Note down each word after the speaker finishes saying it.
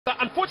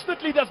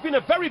Unfortunately, there's been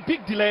a very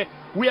big delay.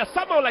 We are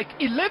somehow like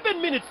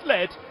 11 minutes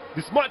late.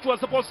 This match was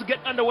supposed to get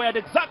underway at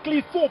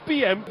exactly 4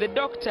 p.m. The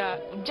doctor,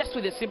 just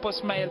with a simple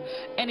smile,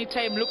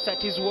 anytime looks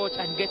at his watch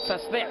and gets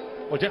us there.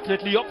 Well,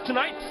 definitely up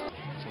tonight.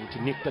 Trying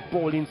to nick that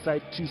ball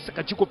inside to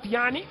Sekajiko.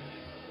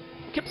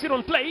 Keeps it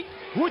on play.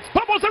 Woods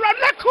bubbles around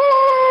Leku!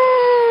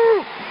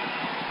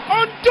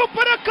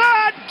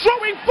 Onduparaka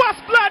drawing fast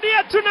blood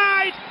here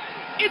tonight.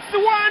 It's the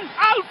one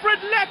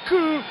Alfred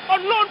Leku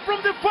on loan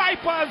from the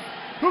Vipers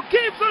who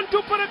gives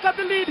Onduparaka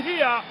the lead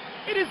here.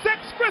 It is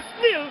Express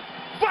nil,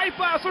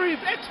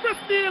 Express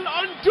nil,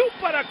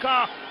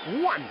 Onduparaka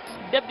 1.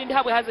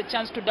 Debdindawe has a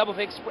chance to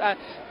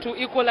to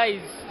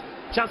equalize.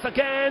 Chance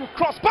again,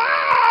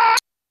 crossbar!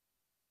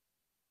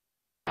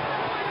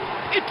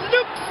 It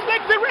looks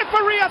like the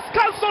referee has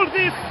cancelled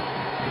this.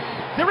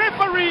 The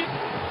referee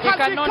has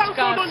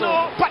cancelled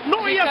no, but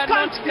no, he has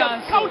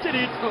counted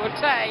it.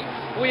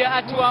 We are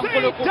at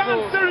Wankulukuku.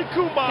 Dan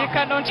Sserunkuuma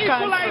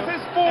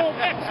equalizes for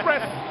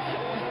Express.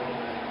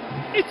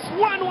 It's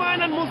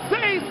 1-1 and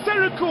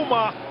Ceaser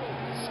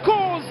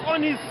scores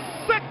on his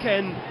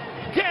second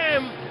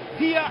game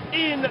here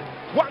in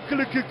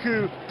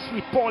Wankulukuku.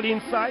 Sweet ball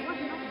inside.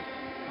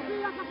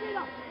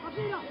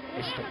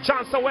 It's the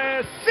chance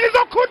away.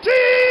 Ceaser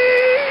Okuthi!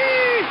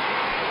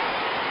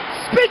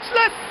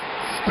 Speechless!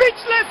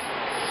 Speechless!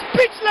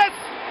 Speechless!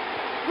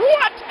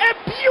 What a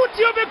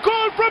beauty of a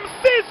goal from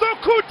Ceaser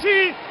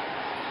Okuthi!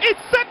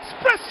 It's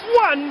Express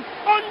 1,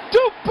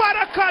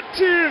 Onduparak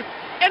 2,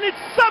 and it's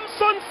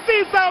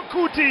Ceaser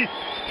Okuthi.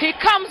 He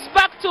comes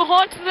back to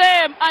haunt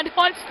them and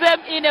haunts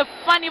them in a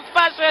funny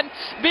fashion.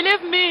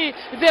 Believe me,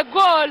 the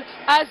goal,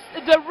 as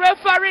the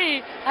referee,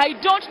 I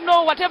don't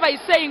know whatever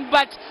he's saying,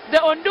 but the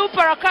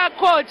Onduparaka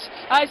coach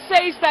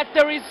says that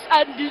there is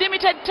a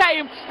limited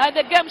time and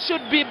the game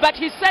should be, but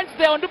he sends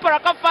the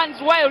Onduparaka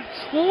fans wild.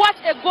 What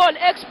a goal!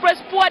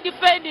 Express poor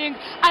defending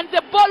and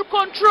the ball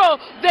control,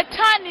 the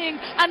turning,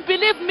 and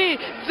believe me,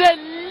 the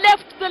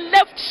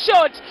left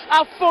shot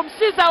from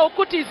Ceaser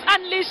Okuthi is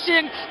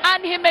unleashing,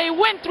 and he may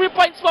win 3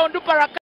 points for Onduparak.